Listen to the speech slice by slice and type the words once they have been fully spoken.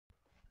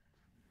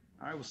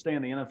All right, we'll stay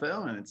in the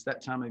NFL, and it's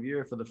that time of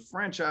year for the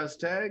franchise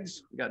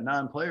tags. We got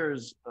 9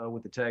 players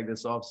with the tag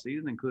this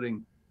offseason,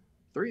 including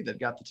 3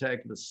 that got the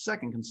tag for the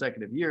second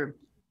consecutive year.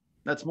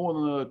 That's more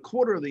than a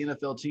quarter of the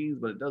NFL teams,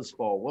 but it does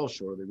fall well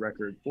short of the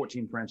record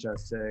 14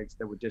 franchise tags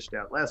that were dished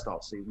out last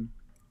offseason.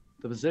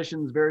 The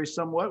positions vary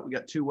somewhat. We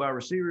got 2 wide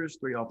receivers,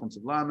 3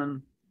 offensive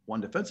linemen,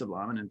 1 defensive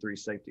lineman, and 3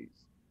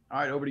 safeties.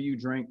 All right, over to you,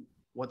 Drink.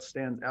 What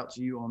stands out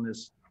to you on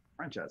this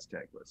franchise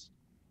tag list?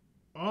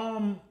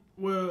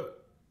 Well,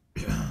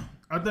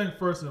 I think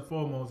first and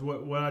foremost,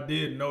 what I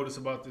did notice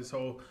about this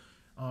whole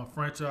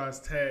franchise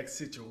tag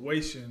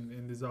situation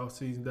in this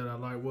offseason that I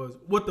like was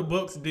what the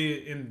Bucks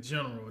did in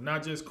general,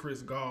 not just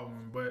Chris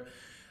Godwin, but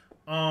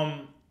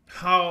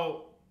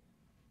how,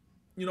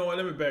 you know what,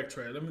 let me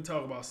backtrack. Let me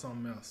talk about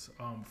something else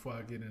before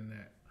I get into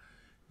that.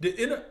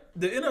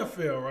 The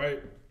NFL,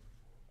 right?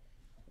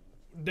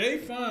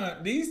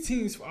 These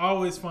teams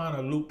always find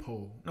a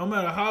loophole. No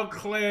matter how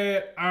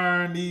clad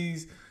iron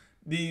these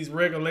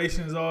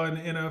regulations are in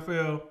the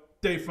NFL,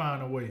 they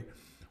find a way.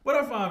 What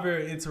I find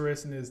very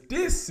interesting is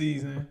this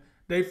season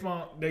they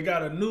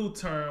got a new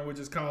term which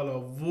is called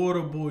a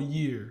voidable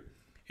year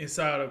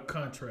inside of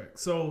contract.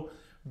 So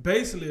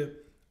basically,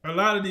 a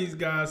lot of these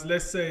guys,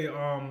 let's say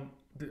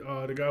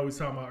the guy we was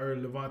talking about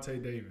earlier,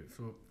 Lavonte David,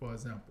 for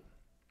example.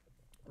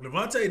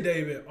 Lavonte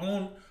David,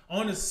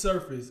 on the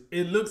surface,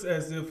 it looks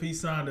as if he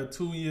signed a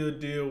 2-year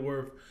deal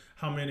worth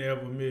how many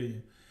ever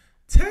million.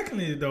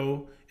 Technically,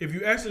 though, if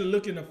you actually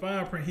look in the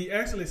fine print, he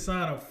actually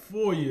signed a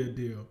 4-year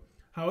deal.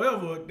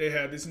 However, they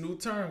had this new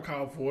term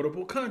called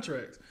voidable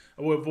contracts,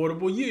 or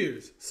voidable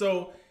years.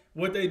 So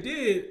what they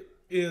did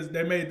is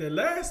they made the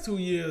last 2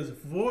 years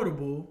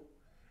voidable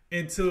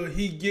until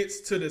he gets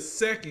to the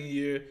 2nd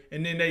year,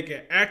 and then they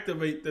can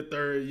activate the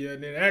 3rd year,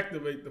 and then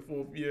activate the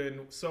 4th year,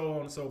 and so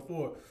on and so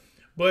forth.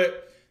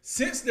 But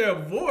since they're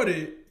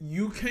voided,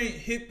 you can't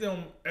hit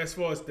them as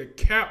far as the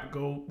cap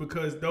go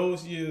because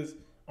those years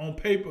on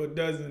paper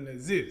doesn't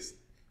exist.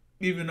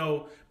 Even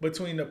though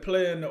between the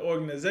player and the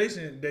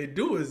organization, they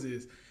do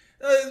exist.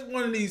 It's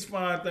one of these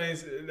fine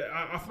things.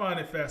 I find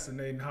it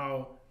fascinating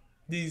how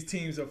these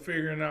teams are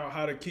figuring out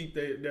how to keep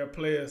their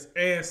players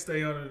and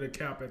stay under the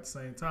cap at the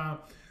same time.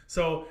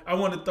 So I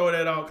wanted to throw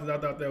that out because I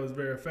thought that was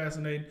very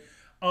fascinating.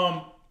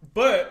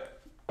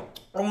 But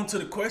on to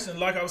the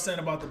question, like I was saying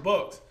about the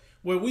Bucks.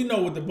 Well, we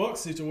know what the Bucks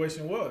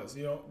situation was.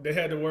 You know, they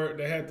had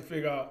to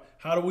figure out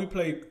how do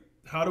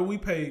we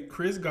pay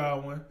Chris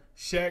Godwin,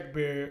 Shaq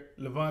Barrett,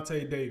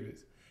 Lavonte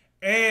Davis,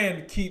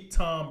 and keep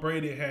Tom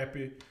Brady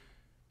happy,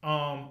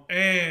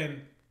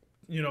 and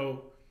you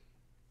know,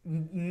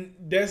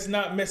 that's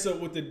not mess up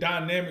with the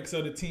dynamics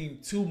of the team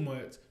too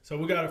much. So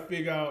we got to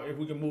figure out if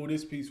we can move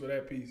this piece for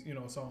that piece, you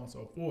know, so on and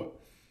so forth.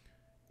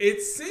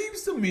 It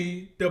seems to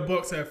me the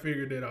Bucks have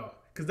figured it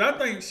out because I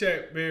think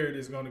Shaq Barrett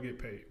is going to get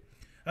paid.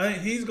 I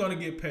think he's going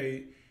to get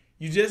paid.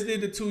 You just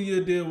did the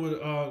 2-year deal with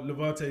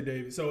Lavonte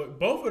Davis. So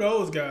both of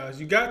those guys,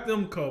 you got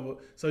them covered.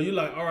 So you're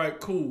like, all right,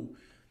 cool.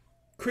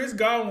 Chris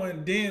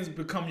Godwin then's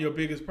become your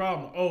biggest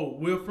problem. Oh,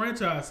 we'll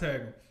franchise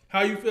tag him.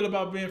 How you feel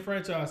about being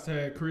franchise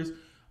tagged, Chris?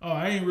 Oh,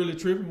 I ain't really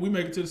tripping. We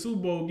make it to the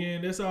Super Bowl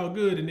again. That's all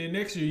good. And then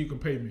next year you can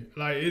pay me.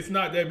 Like, it's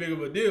not that big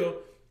of a deal.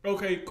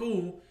 Okay,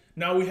 cool.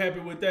 Now we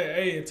happy with that.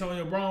 Hey,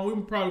 Antonio Brown, we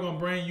probably going to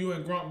bring you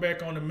and Grunt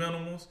back on the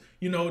minimums.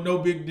 You know, no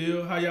big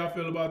deal. How y'all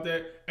feel about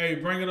that? Hey,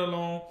 bring it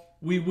along.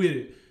 We with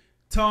it.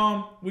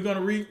 Tom, we're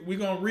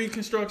gonna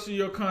reconstruct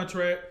your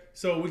contract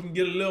so we can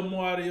get a little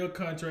more out of your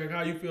contract.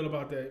 How you feel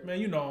about that? Man,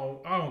 you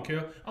know, I don't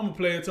care. I'm gonna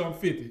play until I'm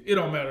 50. It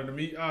don't matter to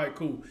me. All right,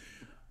 cool.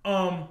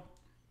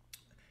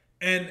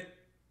 And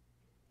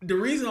the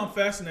reason I'm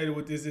fascinated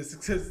with this is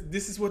because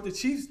this is what the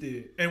Chiefs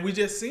did. And we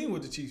just seen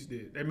what the Chiefs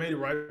did. They made it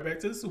right back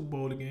to the Super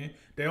Bowl again.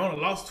 They only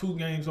lost 2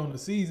 games on the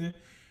season.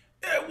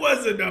 It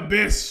wasn't the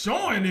best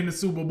showing in the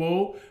Super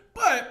Bowl,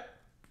 but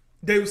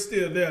they were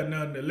still there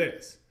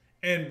nonetheless.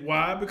 And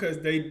why? Because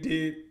they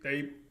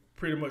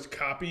pretty much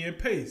copy and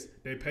paste.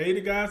 They paid the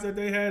guys that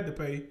they had to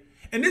pay.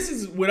 And this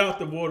is without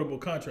the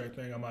voidable contract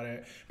thing, I might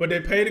add. But they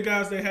paid the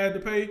guys they had to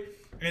pay,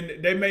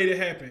 and they made it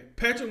happen.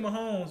 Patrick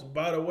Mahomes,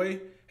 by the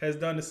way, has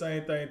done the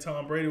same thing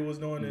Tom Brady was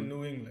doing in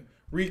New England.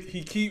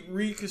 He keep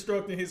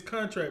reconstructing his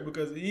contract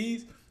because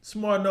he's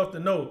smart enough to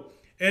know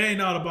it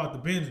ain't all about the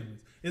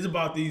Benjamins. It's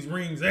about these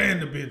rings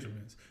and the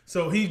Benjamins.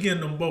 So he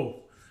getting them both.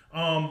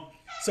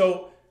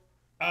 So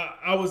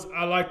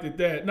I liked it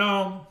that.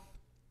 Now,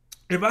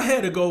 if I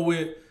had to go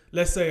with,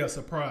 let's say, a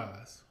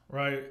surprise,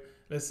 right?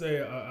 Let's say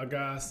a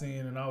guy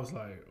seen and I was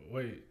like,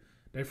 wait,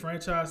 they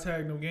franchise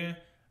tagged him again?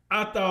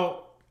 I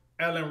thought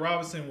Allen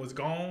Robinson was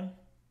gone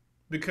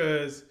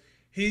because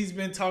he's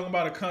been talking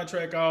about a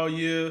contract all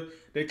year.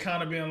 They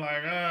kind of been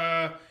like,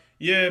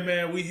 yeah,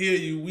 man, we hear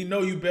you. We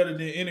know you better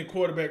than any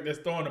quarterback that's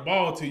throwing the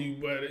ball to you,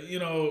 but, you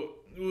know,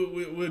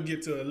 we'll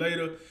get to it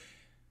later.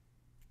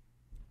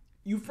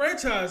 You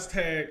franchise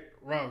tag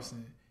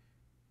Robinson,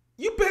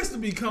 you best to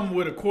be coming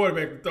with a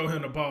quarterback to throw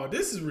him the ball.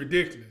 This is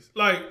ridiculous.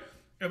 Like,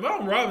 if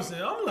I'm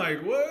Robinson, I'm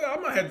like, well, I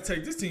might have to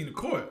take this team to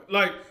court.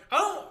 Like,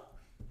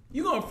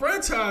 You gonna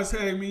franchise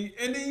tag me,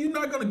 and then you're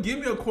not gonna give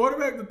me a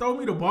quarterback to throw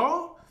me the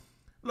ball?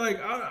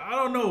 Like I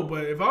don't know,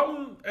 but if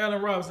I'm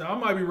Allen Robinson, I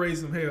might be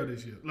raising some hell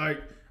this year.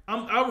 Like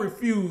I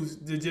refuse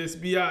to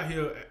just be out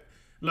here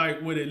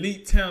like with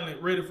elite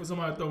talent, ready for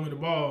somebody to throw me the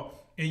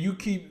ball, and you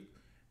keep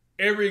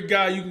every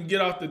guy you can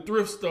get off the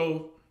thrift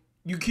store,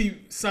 you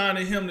keep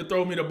signing him to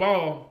throw me the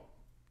ball.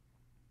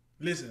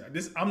 Listen,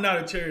 I'm not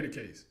a charity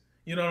case.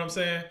 You know what I'm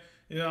saying?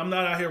 You know, I'm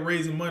not out here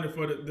raising money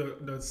for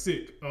the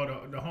sick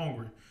or the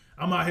hungry.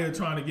 I'm out here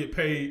trying to get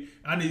paid.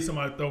 I need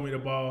somebody to throw me the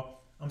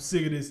ball. I'm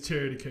sick of this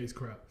charity case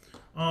crap.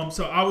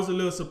 So I was a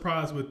little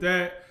surprised with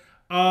that.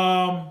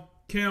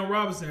 Cam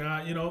Robinson,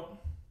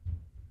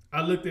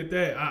 I looked at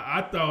that.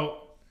 I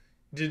thought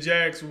the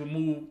Jags would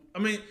move. I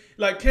mean,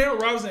 like Cam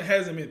Robinson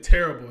hasn't been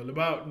terrible.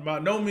 By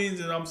no means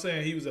that I'm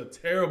saying he was a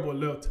terrible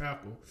left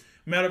tackle.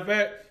 Matter of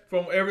fact,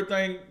 from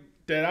everything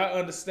that I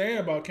understand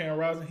about Cam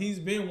Robinson, he's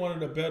been one of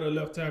the better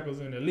left tackles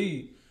in the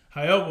league.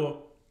 However,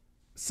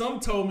 some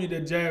told me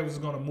that Jags was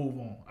going to move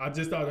on. I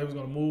just thought they was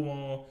going to move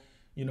on,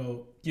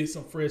 get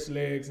some fresh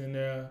legs in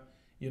there,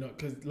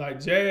 because like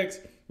Jags,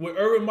 with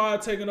Urban Meyer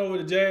taking over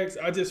the Jags,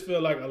 I just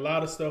feel like a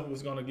lot of stuff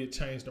was going to get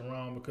changed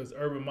around because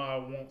Urban Meyer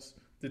wants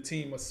the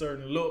team a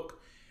certain look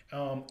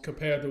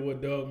compared to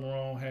what Doug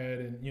Marrone had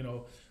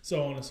and,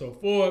 so on and so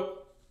forth.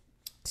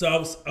 So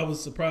I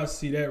was surprised to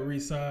see that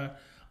re-sign.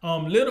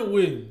 Leonard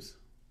Williams.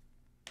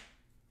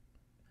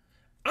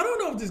 I don't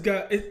know if this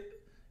guy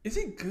is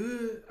he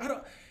good?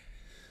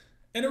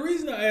 And the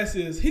reason I ask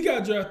is he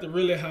got drafted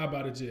really high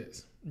by the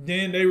Jets.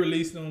 Then they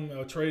released him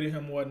or traded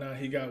him, whatnot.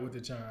 He got with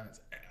the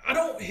Giants. I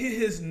don't hear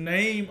his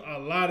name a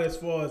lot as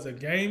far as a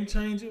game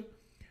changer,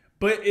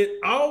 but it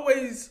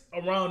always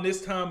around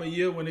this time of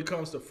year when it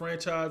comes to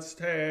franchise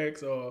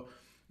tags or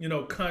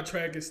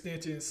contract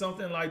extensions,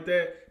 something like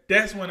that.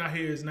 That's when I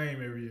hear his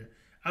name every year.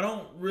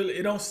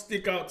 It don't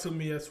stick out to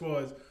me as far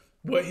as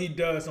what he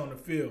does on the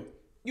field.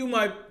 You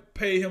might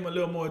pay him a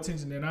little more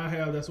attention than I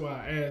have. That's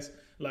why I asked,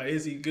 like,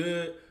 is he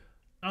good?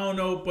 I don't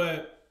know,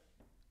 but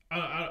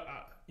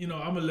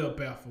I'm a little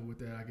baffled with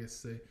that, I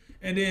guess to say.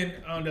 And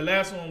then the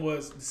last one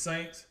was the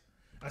Saints.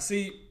 I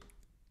see.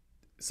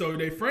 So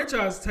they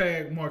franchise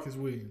tagged Marcus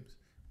Williams,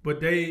 but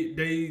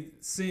they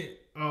sent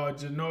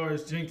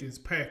Janoris Jenkins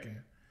packing,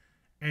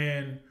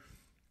 and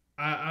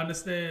I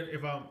understand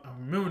if I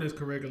remember this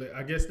correctly.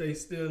 I guess they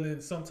still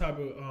in some type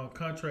of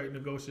contract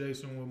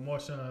negotiation with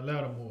Marshawn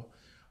Lattimore.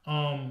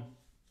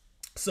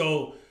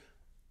 So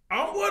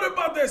I'm worried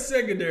about that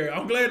secondary.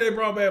 I'm glad they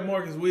brought back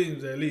Marcus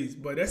Williams at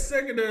least, but that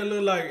secondary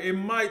look like it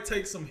might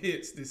take some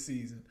hits this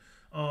season.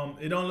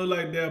 It don't look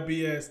like they'll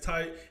be as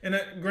tight. And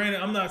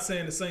granted, I'm not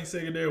saying the Saints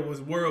secondary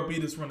was world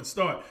beaters from the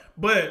start,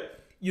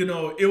 but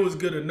it was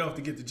good enough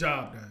to get the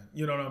job done.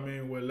 You know what I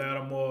mean? With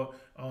Lattimore,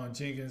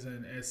 Jenkins,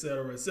 and et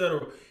cetera, et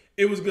cetera.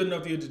 It was good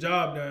enough to get the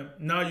job done.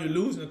 Now you're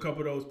losing a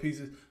couple of those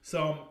pieces.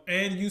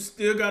 And you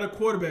still got a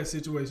quarterback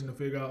situation to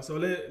figure out. So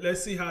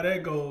let's see how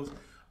that goes.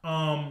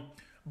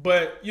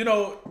 But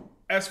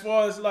as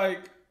far as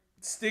like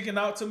sticking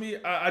out to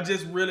me, I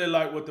just really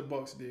like what the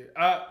Bucs did.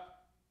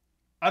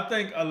 I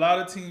think a lot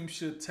of teams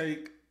should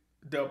take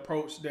the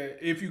approach that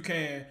if you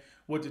can,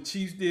 what the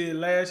Chiefs did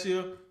last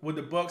year, what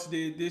the Bucs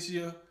did this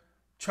year,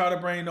 try to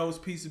bring those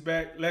pieces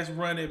back. Let's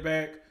run it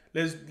back.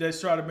 Let's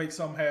try to make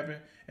something happen,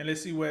 and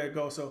let's see where it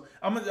goes. So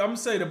I'm gonna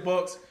say the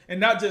Bucs, and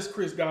not just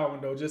Chris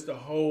Godwin though, just the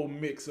whole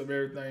mix of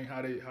everything.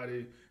 How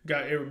they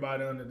got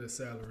everybody under the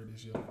salary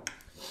this year.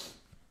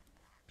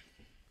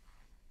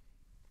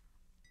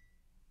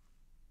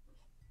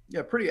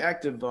 Yeah, pretty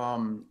active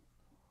time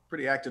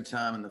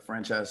in the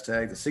franchise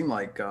tags. It seemed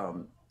like I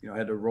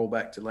had to roll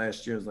back to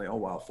last year. It's like, oh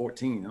wow,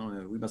 14. I don't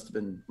know. We must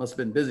have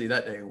been busy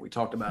that day when we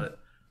talked about it.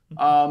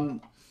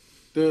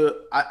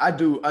 I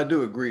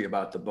do agree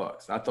about the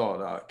Bucs. I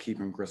thought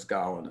keeping Chris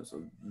Godwin is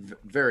a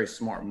very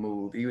smart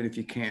move, even if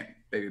you can't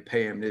maybe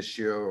pay him this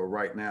year or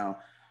right now.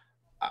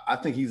 I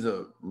think he's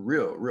a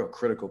real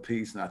critical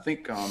piece, and I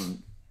think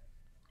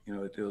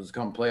it was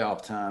come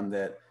playoff time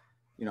that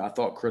I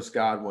thought Chris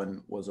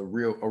Godwin was a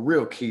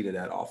real key to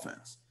that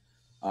offense.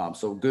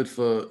 So good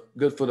for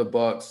the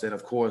Bucs, and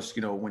of course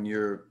when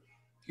you're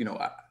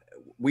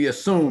we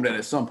assume that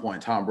at some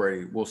point Tom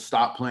Brady will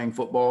stop playing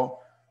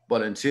football.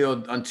 But until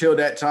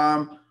that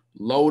time,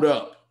 load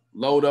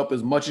up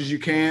as much as you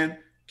can.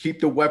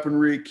 Keep the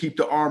weaponry, keep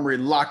the armory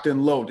locked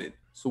and loaded,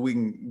 so we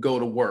can go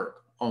to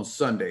work on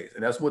Sundays.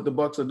 And that's what the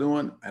Bucs are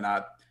doing. And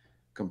I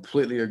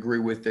completely agree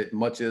with it.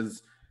 Much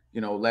as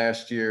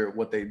last year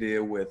what they did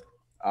with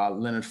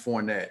Leonard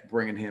Fournette,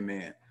 bringing him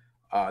in,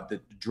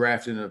 the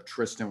drafting of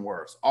Tristan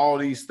Wirfs, all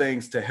these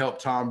things to help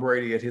Tom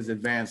Brady at his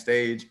advanced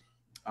age.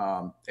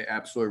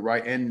 Absolutely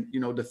right. And,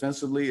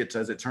 defensively,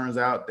 as it turns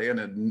out, they're in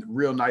a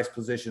real nice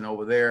position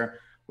over there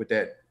with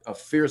a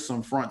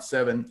fearsome front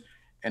seven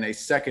and a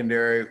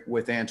secondary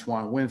with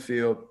Antoine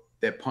Winfield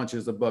that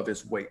punches above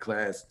his weight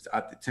class. I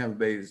think Tampa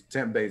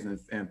Bay's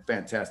in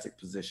fantastic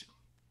position.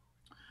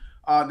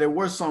 There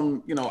were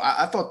some,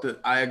 I thought that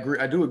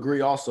I do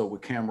agree also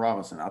with Cam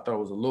Robinson. I thought it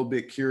was a little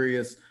bit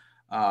curious.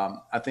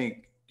 I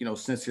think,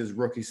 since his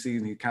rookie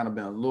season, he's kind of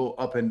been a little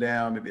up and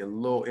down, maybe a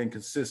little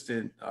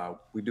inconsistent.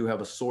 We do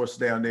have a source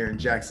down there in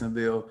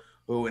Jacksonville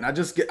and I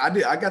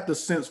got the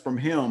sense from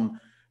him,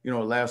 the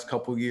last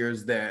couple of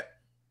years that,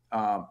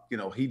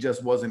 he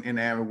just wasn't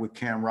enamored with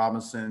Cam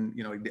Robinson.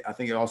 I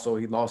think he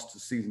lost the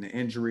season to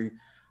injury.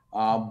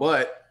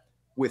 But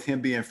with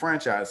him being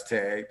franchise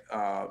tagged,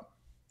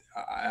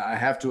 I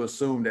have to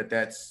assume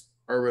that's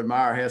Urban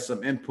Meyer has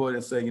some input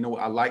and say,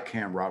 I like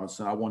Cam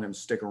Robinson. I want him to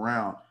stick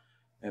around.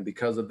 And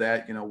because of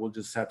that, we'll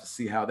just have to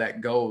see how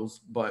that goes.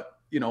 But,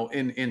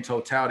 in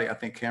totality, I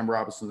think Cam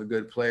Robinson's a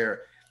good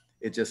player.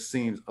 It just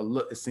seems a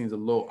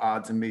little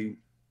odd to me.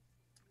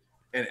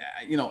 And,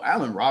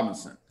 Allen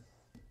Robinson,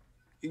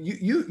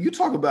 you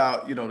talk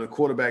about, the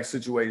quarterback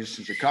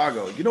situation in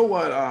Chicago. You know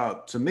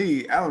what? To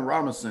me, Allen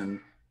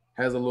Robinson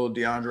has a little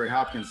DeAndre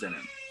Hopkins in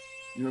him.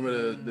 You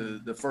remember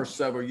the first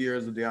several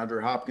years of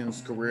DeAndre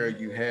Hopkins' career,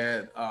 you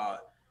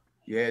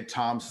had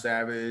Tom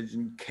Savage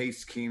and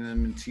Case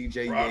Keenum and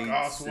TJ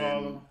Yates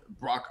and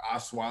Brock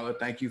Osweiler.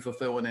 Thank you for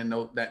filling in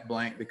that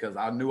blank, because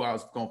I knew I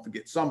was going to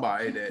forget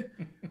somebody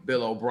that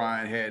Bill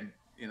O'Brien had,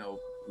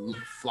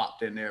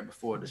 flopped in there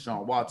before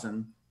Deshaun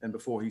Watson and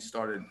before he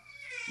started,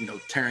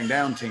 tearing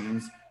down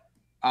teams.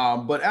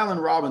 But Allen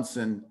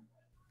Robinson,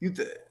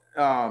 the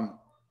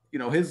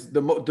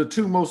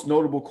two most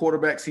notable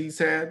quarterbacks he's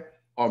had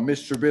are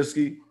Mitch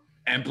Trubisky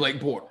and Blake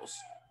Bortles.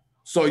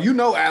 So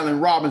Allen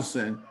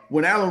Robinson,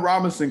 when Allen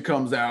Robinson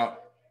comes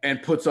out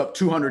and puts up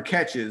 200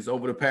 catches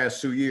over the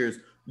past 2 years,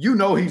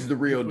 he's the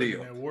real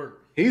deal.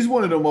 He's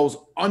one of the most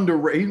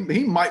underrated.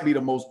 He might be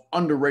the most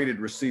underrated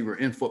receiver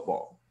in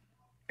football,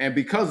 and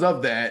because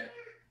of that,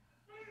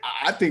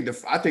 I think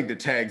the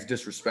tag's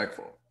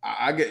disrespectful.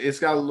 I get it's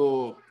got a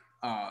little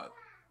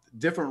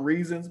different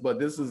reasons, but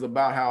this is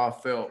about how I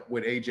felt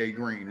with AJ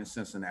Green in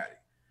Cincinnati.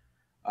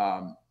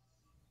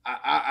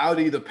 I would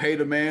either pay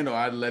the man or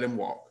I'd let him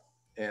walk.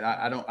 And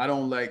I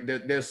don't like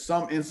that. There's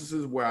some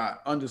instances where I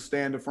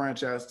understand the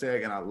franchise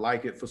tag and I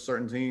like it for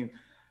certain teams.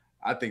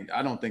 I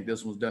don't think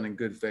this was done in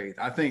good faith.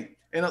 I think,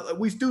 and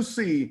we do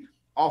see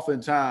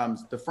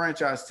oftentimes the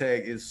franchise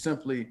tag is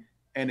simply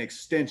an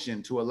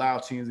extension to allow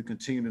teams to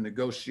continue to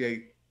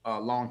negotiate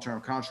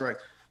long-term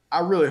contracts. I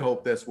really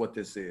hope that's what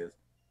this is.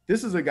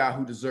 This is a guy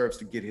who deserves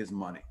to get his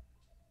money.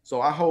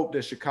 So I hope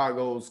that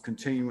Chicago's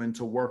continuing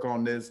to work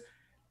on this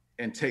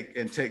and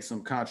take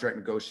some contract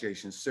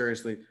negotiations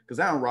seriously, because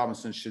Allen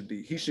Robinson should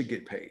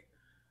get paid.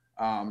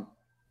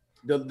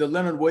 The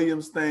Leonard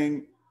Williams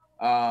thing,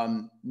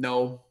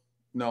 no,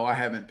 I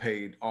haven't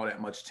paid all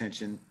that much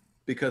attention,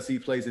 because he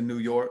plays in New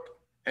York,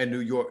 and New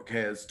York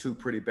has two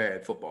pretty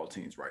bad football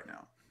teams right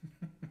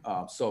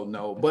now. So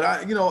no, but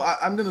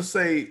I'm gonna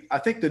say I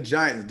think the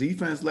Giants'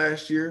 defense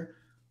last year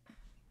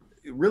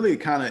really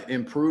kind of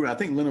improved. I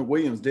think Leonard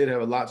Williams did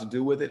have a lot to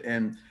do with it,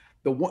 and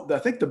I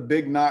think the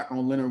big knock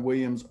on Leonard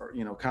Williams,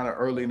 kind of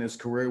early in his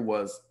career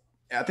was,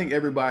 I think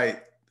everybody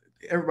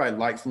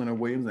likes Leonard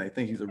Williams and they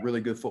think he's a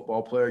really good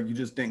football player. You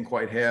just didn't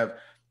quite have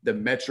the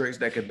metrics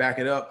that could back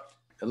it up.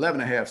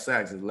 11.5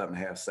 sacks is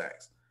 11.5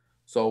 sacks.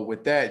 So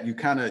with that, you're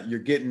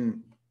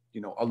getting,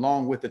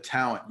 along with the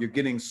talent, you're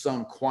getting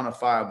some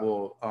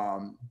quantifiable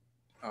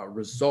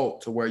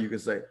result to where you can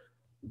say,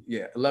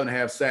 yeah,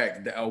 11.5 sacks.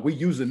 We're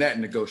using that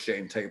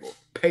negotiating table.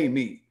 Pay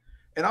me.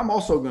 And I'm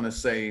also going to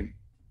say,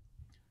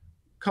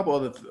 couple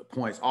other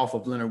points off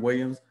of Leonard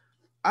Williams.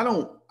 I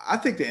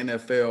think the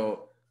NFL,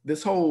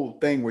 this whole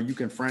thing where you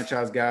can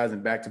franchise guys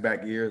in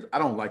back-to-back years, I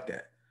don't like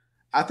that.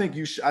 I think the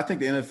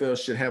NFL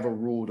should have a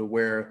rule to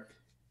where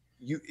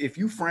if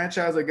you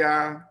franchise a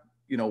guy,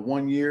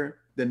 1 year,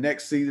 the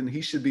next season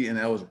he should be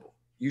ineligible.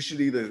 You should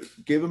either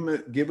give him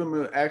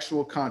an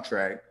actual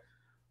contract,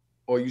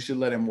 or you should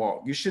let him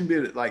walk. You shouldn't be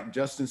like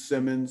Justin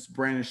Simmons,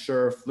 Brandon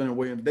Scherf, Leonard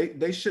Williams.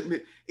 They shouldn't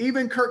be.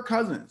 Even Kirk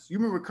Cousins. You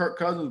remember Kirk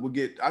Cousins would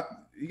get.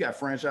 He got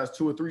franchised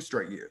 2 or 3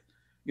 straight years.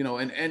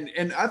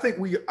 And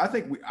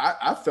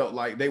I felt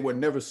like they were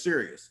never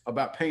serious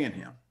about paying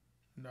him.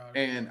 No,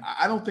 and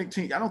I don't think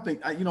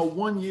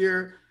 1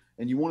 year,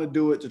 and you want to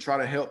do it to try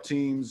to help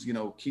teams,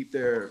 keep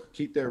their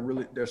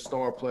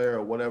star player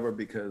or whatever,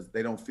 because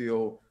they don't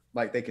feel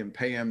like they can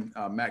pay him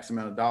max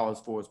amount of dollars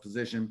for his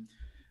position.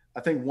 I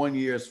think 1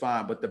 year is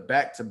fine, but the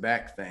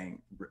back-to-back thing,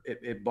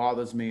 it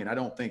bothers me, and I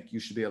don't think you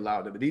should be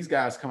allowed to. But these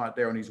guys come out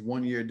there on these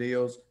 1 year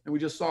deals, and we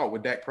just saw it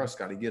with Dak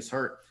Prescott. He gets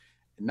hurt.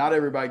 And not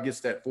everybody gets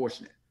that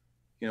fortunate.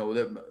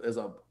 There's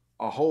a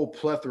whole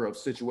plethora of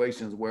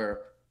situations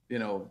where,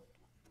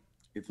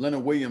 if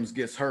Leonard Williams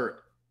gets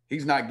hurt,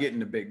 he's not getting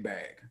the big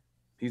bag.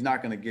 He's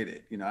not going to get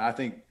it. I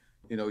think,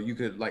 you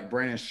could, like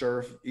Brandon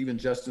Scherf, even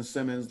Justin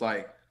Simmons,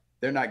 like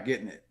they're not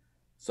getting it.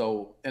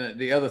 So, and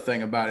the other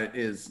thing about it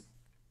is,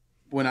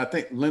 when I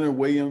think Leonard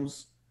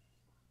Williams,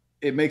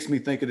 it makes me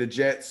think of the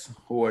Jets,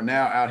 who are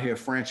now out here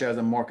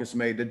franchising Marcus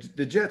May. The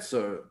Jets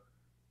are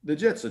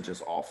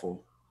just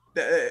awful.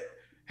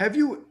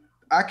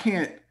 I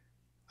can't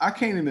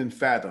even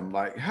fathom,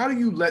 like, how do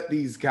you let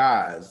these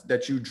guys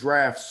that you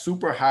draft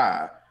super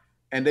high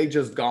and they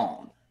just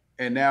gone?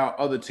 And now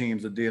other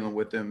teams are dealing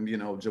with them,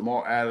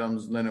 Jamal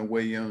Adams, Leonard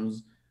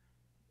Williams,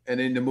 and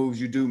then the moves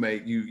you do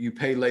make, you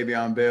pay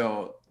Le'Veon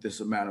Bell this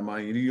amount of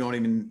money, and you don't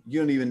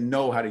even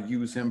know how to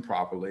use him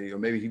properly, or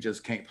maybe he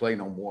just can't play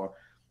no more.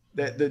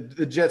 That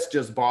the Jets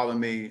just bother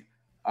me.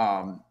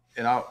 And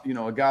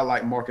a guy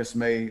like Marcus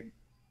May,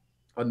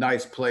 a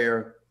nice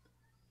player,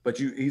 but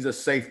he's a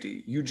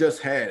safety. You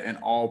just had an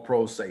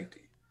all-pro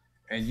safety,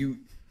 and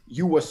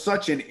you were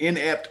such an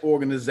inept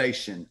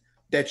organization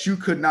that you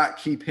could not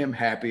keep him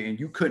happy, and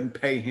you couldn't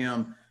pay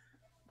him.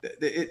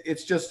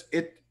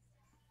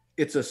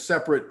 It's a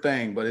separate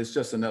thing, but it's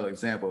just another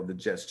example of the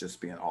Jets just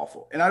being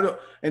awful.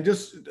 And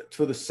just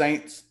for the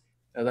Saints,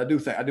 as I do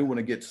want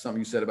to get to something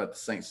you said about the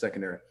Saints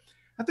secondary.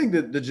 I think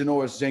that the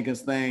Janoris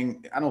Jenkins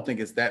thing, I don't think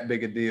it's that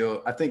big a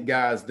deal. I think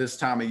guys this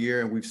time of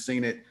year, and we've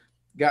seen it,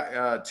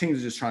 teams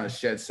are just trying to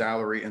shed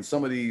salary, and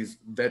some of these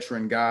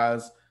veteran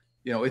guys,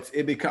 I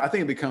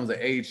think it becomes an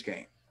age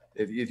game.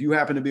 If you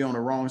happen to be on the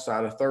wrong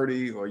side of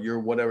 30 or you're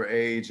whatever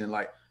age, and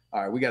like,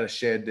 all right, we got to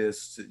shed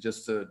this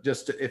just to,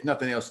 if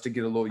nothing else, to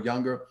get a little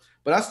younger.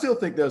 But I still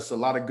think there's a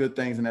lot of good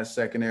things in that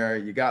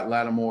secondary. You got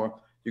Lattimore.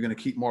 You're going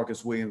to keep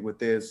Marcus Williams with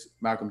this,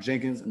 Malcolm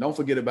Jenkins. And don't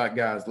forget about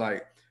guys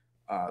like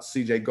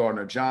C.J.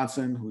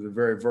 Gardner-Johnson, who's a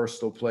very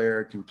versatile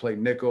player, can play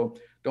nickel.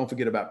 Don't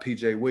forget about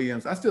P.J.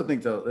 Williams. I still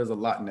think there's a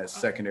lot in that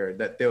secondary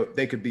that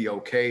they could be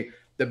okay.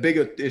 The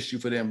bigger issue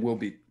for them will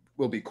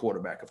be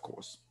quarterback, of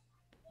course.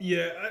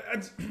 Yeah,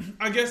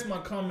 I guess my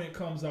comment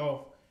comes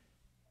off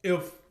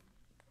if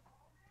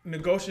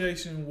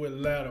negotiation with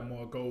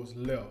Lattimore goes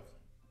left.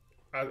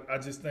 I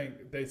just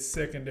think they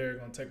secondary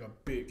gonna take a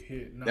big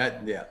hit.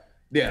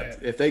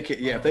 If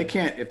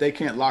they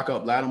can't lock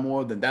up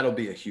Lattimore, then that'll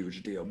be a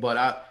huge deal.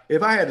 But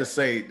if I had to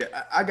say,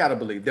 I gotta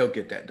believe they'll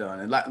get that done.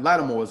 And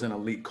Lattimore is an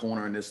elite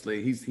corner in this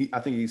league. I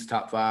think he's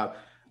top 5.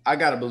 I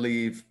gotta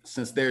believe,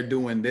 since they're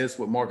doing this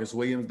with Marcus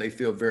Williams, they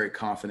feel very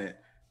confident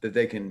that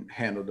they can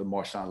handle the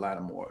Marshawn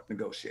Lattimore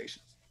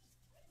negotiations.